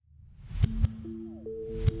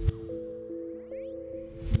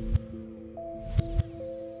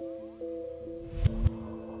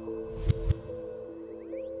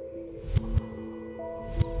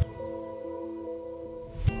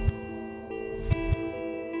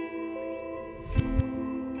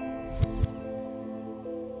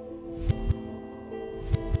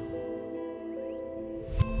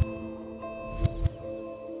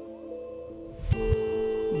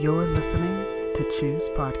You're listening to Choose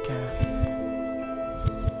Podcast.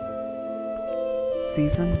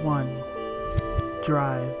 Season 1,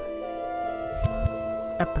 Drive.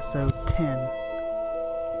 Episode 10,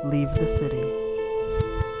 Leave the City.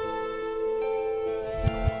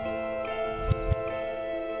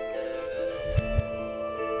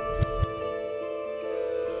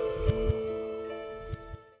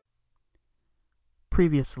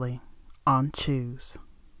 Previously on Choose.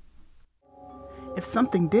 If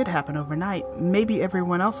something did happen overnight, maybe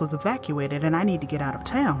everyone else was evacuated and I need to get out of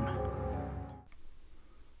town.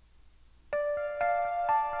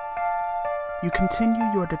 You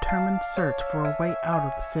continue your determined search for a way out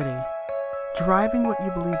of the city. Driving what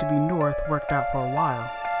you believe to be north worked out for a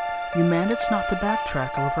while. You manage not to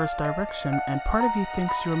backtrack or reverse direction, and part of you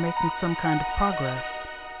thinks you are making some kind of progress.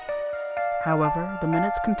 However, the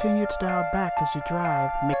minutes continue to dial back as you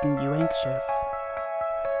drive, making you anxious.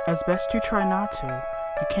 As best you try not to,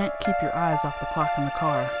 you can't keep your eyes off the clock in the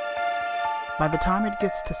car. By the time it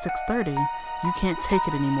gets to 6:30, you can't take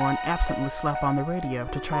it anymore and absently slap on the radio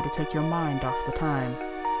to try to take your mind off the time.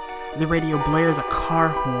 The radio blares a car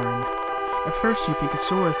horn. At first you think it's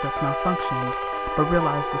yours that's malfunctioned, but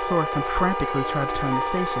realize the source and frantically try to turn the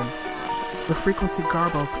station. The frequency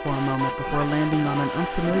garbles for a moment before landing on an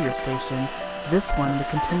unfamiliar station, this one the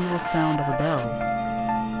continual sound of a bell.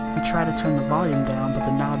 You try to turn the volume down, but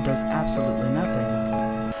the knob does absolutely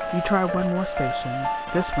nothing. You try one more station,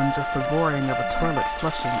 this one just the roaring of a toilet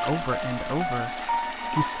flushing over and over.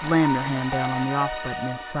 You slam your hand down on the off button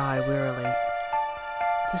and sigh wearily.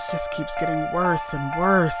 This just keeps getting worse and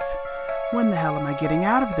worse. When the hell am I getting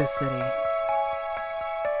out of this city?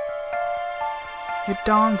 It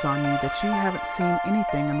dawns on you that you haven't seen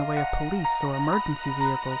anything in the way of police or emergency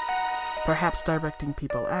vehicles, perhaps directing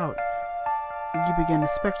people out. You begin to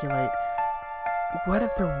speculate. What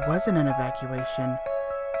if there wasn't an evacuation?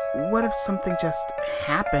 What if something just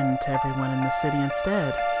happened to everyone in the city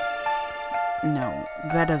instead? No,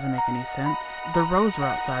 that doesn't make any sense. The Rows were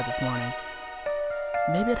outside this morning.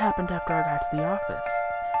 Maybe it happened after I got to the office.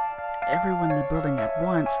 Everyone in the building at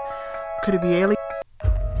once. Could it be alien?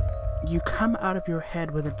 You come out of your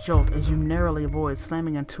head with a jolt as you narrowly avoid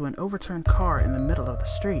slamming into an overturned car in the middle of the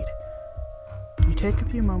street. You take a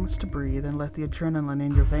few moments to breathe and let the adrenaline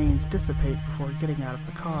in your veins dissipate before getting out of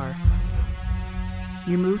the car.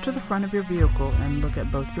 You move to the front of your vehicle and look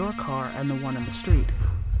at both your car and the one in the street.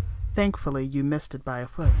 Thankfully, you missed it by a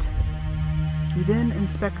foot. You then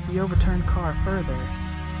inspect the overturned car further.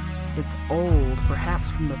 It's old, perhaps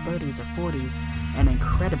from the 30s or 40s, and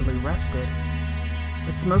incredibly rusted.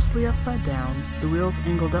 It's mostly upside down, the wheels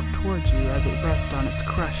angled up towards you as it rests on its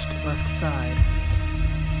crushed left side.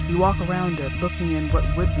 You walk around it, looking in what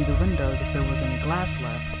would be the windows if there was any glass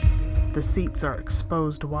left. The seats are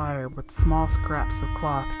exposed wire with small scraps of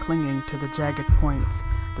cloth clinging to the jagged points.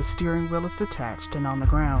 The steering wheel is detached and on the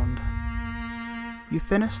ground. You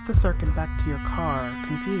finish the circuit back to your car,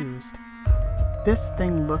 confused. This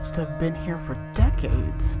thing looks to have been here for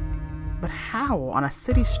decades. But how on a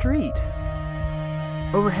city street?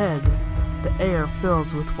 Overhead, the air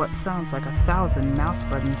fills with what sounds like 1,000 mouse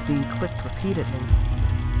buttons being clicked repeatedly.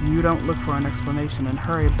 You don't look for an explanation and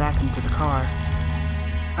hurry back into the car.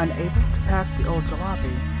 Unable to pass the old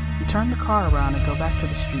jalopy, you turn the car around and go back to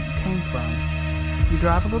the street you came from. You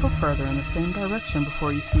drive a little further in the same direction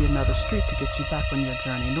before you see another street to get you back on your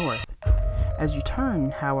journey north. As you turn,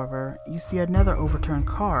 however, you see another overturned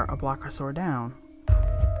car a block or so down.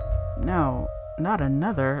 No, not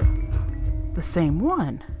another. The same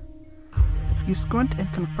one. You squint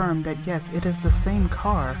and confirm that yes, it is the same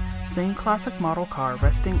car, same classic model car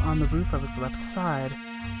resting on the roof of its left side.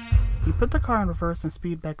 You put the car in reverse and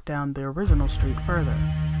speed back down the original street further.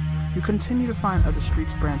 You continue to find other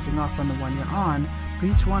streets branching off from the one you're on, but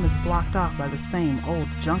each one is blocked off by the same old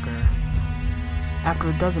junker. After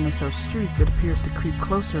a dozen or so streets, it appears to creep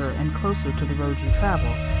closer and closer to the road you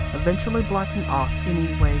travel, eventually blocking off any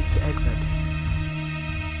way to exit.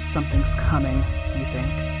 Something's coming, you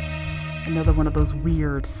think. Another one of those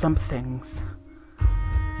weird somethings.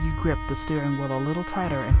 You grip the steering wheel a little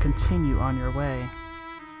tighter and continue on your way.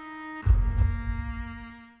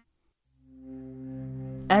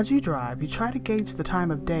 As you drive, you try to gauge the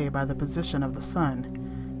time of day by the position of the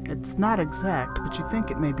sun. It's not exact, but you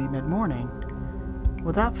think it may be mid-morning.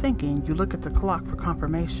 Without thinking, you look at the clock for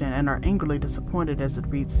confirmation and are angrily disappointed as it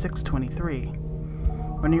reads 6:23.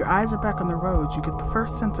 When your eyes are back on the road, you get the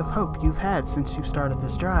first sense of hope you've had since you started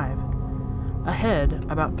this drive. Ahead,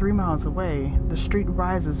 about 3 miles away, the street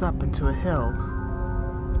rises up into a hill.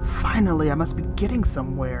 Finally, I must be getting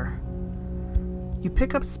somewhere. You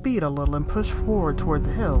pick up speed a little and push forward toward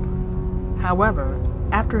the hill. However,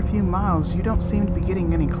 After a few miles, you don't seem to be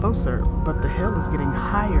getting any closer, but the hill is getting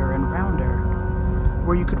higher and rounder.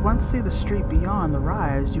 Where you could once see the street beyond the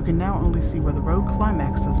rise, you can now only see where the road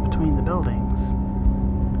climaxes between the buildings.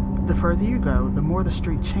 The further you go, the more the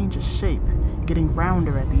street changes shape, getting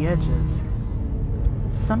rounder at the edges.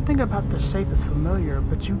 Something about the shape is familiar,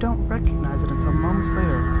 but you don't recognize it until moments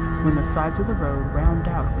later, when the sides of the road round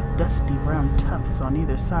out with dusty brown tufts on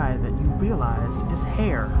either side that you realize is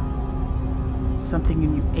hair. Something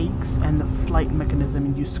in you aches, and the flight mechanism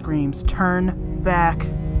in you screams, "Turn back!"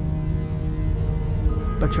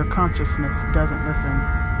 But your consciousness doesn't listen.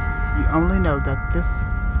 You only know that this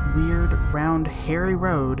weird, round, hairy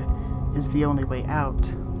road is the only way out.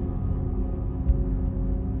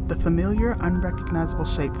 The familiar, unrecognizable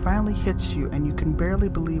shape finally hits you, and you can barely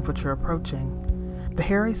believe what you're approaching. The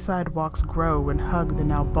hairy sidewalks grow and hug the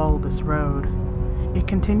now bulbous road. It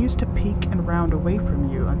continues to peak and round away from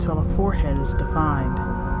you until a forehead is defined.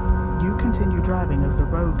 You continue driving as the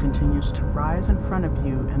road continues to rise in front of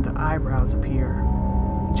you and the eyebrows appear.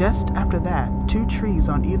 Just after that, 2 trees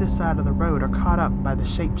on either side of the road are caught up by the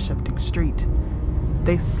shape-shifting street.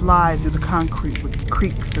 They slide through the concrete with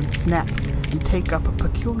creaks and snaps and take up a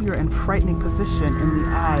peculiar and frightening position in the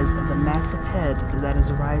eyes of the massive head that is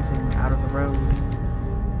rising out of the road.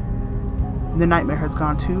 The nightmare has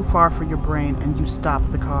gone too far for your brain, and you stop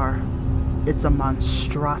the car. It's a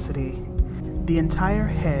monstrosity. The entire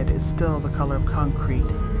head is still the color of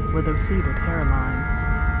concrete, with a receded hairline.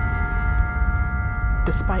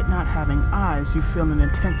 Despite not having eyes, you feel an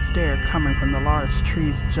intense stare coming from the large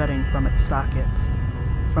trees jutting from its sockets.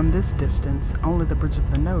 From this distance, only the bridge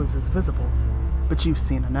of the nose is visible, but you've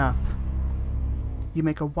seen enough. You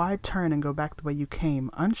make a wide turn and go back the way you came,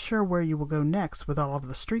 unsure where you will go next with all of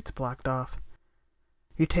the streets blocked off.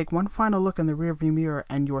 You take one final look in the rearview mirror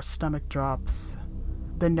and your stomach drops.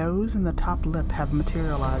 The nose and the top lip have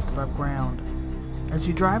materialized above ground. As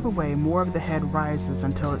you drive away, more of the head rises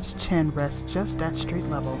until its chin rests just at street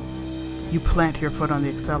level. You plant your foot on the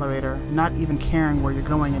accelerator, not even caring where you're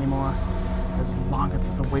going anymore, as long as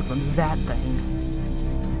it's away from that thing.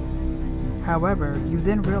 However, you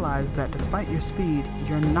then realize that despite your speed,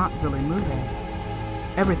 you're not really moving.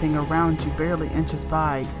 Everything around you barely inches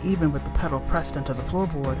by, even with the pedal pressed into the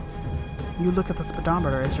floorboard. You look at the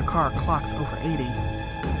speedometer as your car clocks over 80.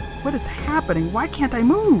 What is happening? Why can't I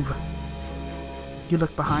move? You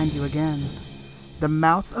look behind you again. The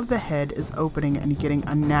mouth of the head is opening and getting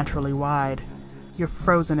unnaturally wide. You're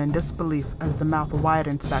frozen in disbelief as the mouth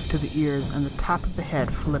widens back to the ears and the top of the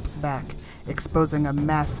head flips back, exposing a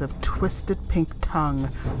massive, twisted pink tongue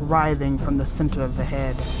writhing from the center of the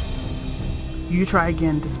head. You try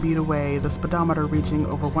again to speed away, the speedometer reaching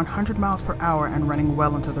over 100 miles per hour and running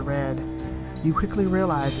well into the red. You quickly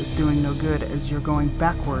realize it's doing no good as you're going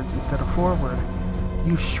backwards instead of forward.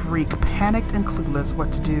 You shriek, panicked and clueless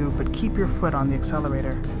what to do, but keep your foot on the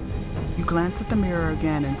accelerator. You glance at the mirror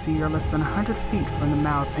again and see you're less than 100 feet from the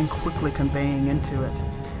mouth and quickly conveying into it.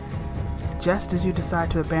 Just as you decide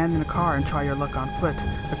to abandon the car and try your luck on foot,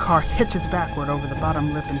 the car hitches backward over the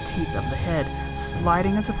bottom lip and teeth of the head,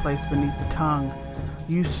 sliding into place beneath the tongue.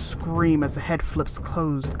 You scream as the head flips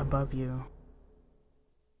closed above you.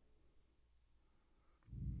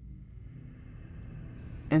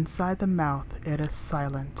 Inside the mouth, it is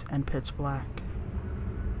silent and pitch black.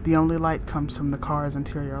 The only light comes from the car's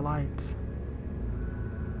interior lights.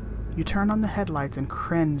 You turn on the headlights and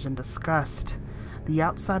cringe in disgust. The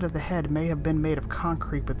outside of the head may have been made of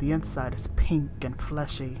concrete, but the inside is pink and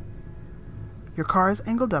fleshy. Your car is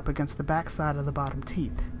angled up against the back side of the bottom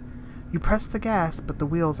teeth. You press the gas, but the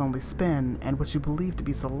wheels only spin, and what you believe to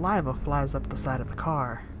be saliva flies up the side of the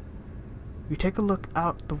car. You take a look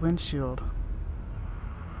out the windshield.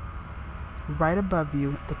 Right above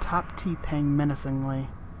you, the top teeth hang menacingly.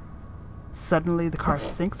 Suddenly, the car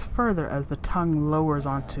sinks further as the tongue lowers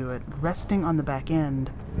onto it, resting on the back end.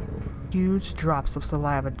 Huge drops of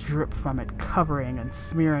saliva drip from it, covering and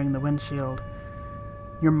smearing the windshield.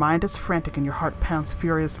 Your mind is frantic and your heart pounds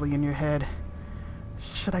furiously in your head.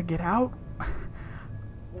 Should I get out?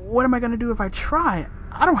 What am I going to do if I try?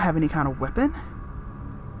 I don't have any kind of weapon.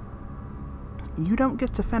 You don't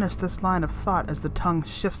get to finish this line of thought as the tongue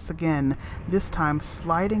shifts again, this time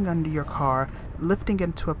sliding under your car, lifting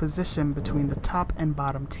into a position between the top and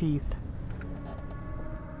bottom teeth.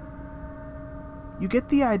 You get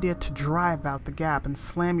the idea to drive out the gap and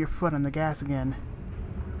slam your foot on the gas again.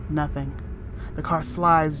 Nothing. The car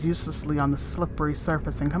slides uselessly on the slippery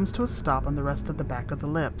surface and comes to a stop on the rest of the back of the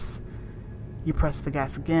lips. You press the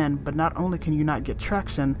gas again, but not only can you not get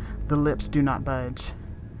traction, the lips do not budge.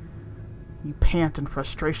 You pant in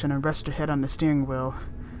frustration and rest your head on the steering wheel.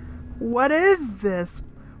 What is this?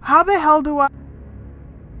 How the hell do I...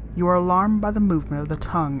 You are alarmed by the movement of the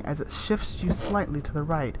tongue as it shifts you slightly to the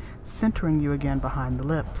right, centering you again behind the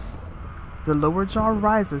lips. The lower jaw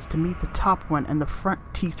rises to meet the top one, and the front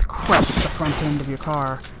teeth crush the front end of your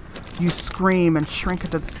car. You scream and shrink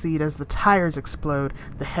into the seat as the tires explode,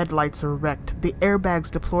 the headlights are wrecked, the airbags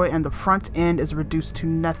deploy, and the front end is reduced to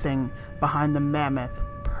nothing behind the mammoth,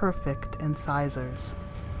 perfect incisors.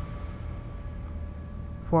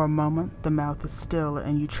 For a moment, the mouth is still,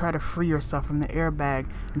 and you try to free yourself from the airbag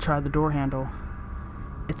and try the door handle.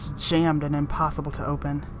 It's jammed and impossible to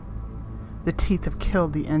open. The teeth have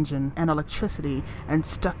killed the engine and electricity and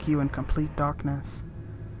stuck you in complete darkness.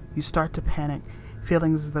 You start to panic,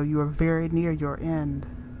 feeling as though you are very near your end.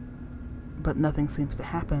 But nothing seems to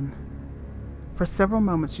happen. For several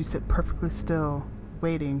moments you sit perfectly still,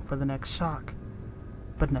 waiting for the next shock.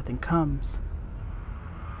 But nothing comes.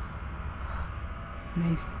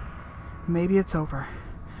 Maybe it's over,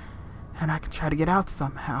 and I can try to get out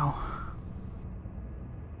somehow.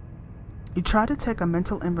 You try to take a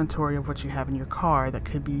mental inventory of what you have in your car that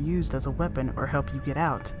could be used as a weapon or help you get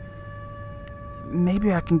out.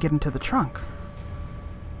 Maybe I can get into the trunk.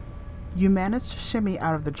 You manage to shimmy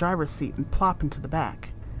out of the driver's seat and plop into the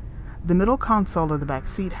back. The middle console of the back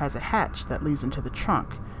seat has a hatch that leads into the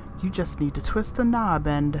trunk. You just need to twist the knob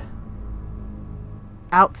and...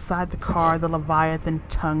 Outside the car, the Leviathan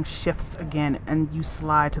tongue shifts again, and you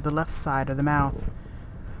slide to the left side of the mouth.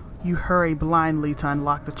 You hurry blindly to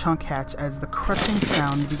unlock the trunk hatch as the crushing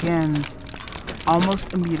sound begins.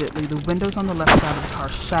 Almost immediately, the windows on the left side of the car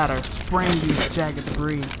shatter, spraying you with jagged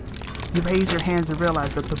debris. You raise your hands and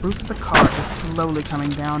realize that the roof of the car is slowly coming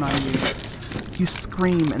down on you. You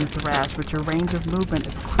scream and thrash, but your range of movement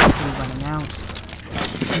is quickly running out.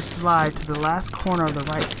 You slide to the last corner of the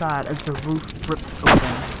right side as the roof rips open.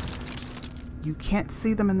 You can't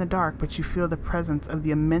see them in the dark, but you feel the presence of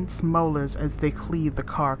the immense molars as they cleave the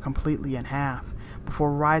car completely in half,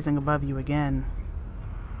 before rising above you again.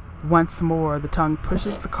 Once more, the tongue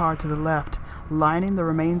pushes the car to the left, lining the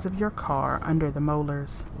remains of your car under the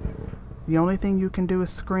molars. The only thing you can do is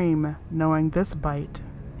scream, knowing this bite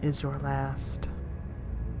is your last.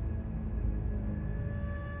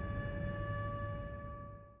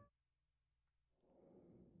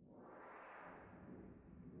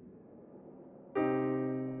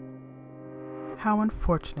 How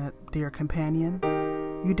unfortunate, dear companion,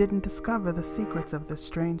 you didn't discover the secrets of this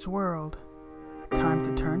strange world. Time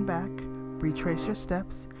to turn back, retrace your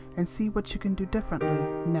steps, and see what you can do differently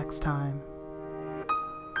next time.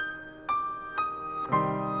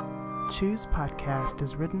 Choose Podcast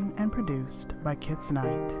is written and produced by Kids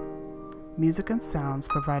Night. Music and sounds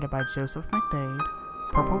provided by Joseph McDade,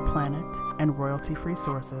 Purple Planet, and royalty-free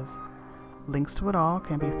sources. Links to it all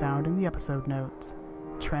can be found in the episode notes.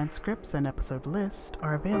 Transcripts and episode list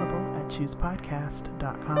are available at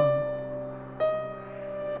choosepodcast.com.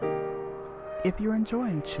 If you're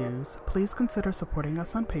enjoying Choose, please consider supporting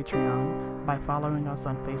us on Patreon by following us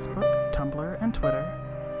on Facebook, Tumblr, and Twitter,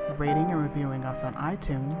 rating and reviewing us on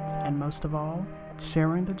iTunes, and most of all,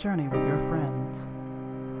 sharing the journey with your friends.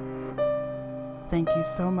 Thank you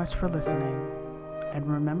so much for listening, and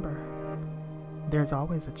remember, there's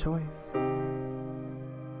always a choice.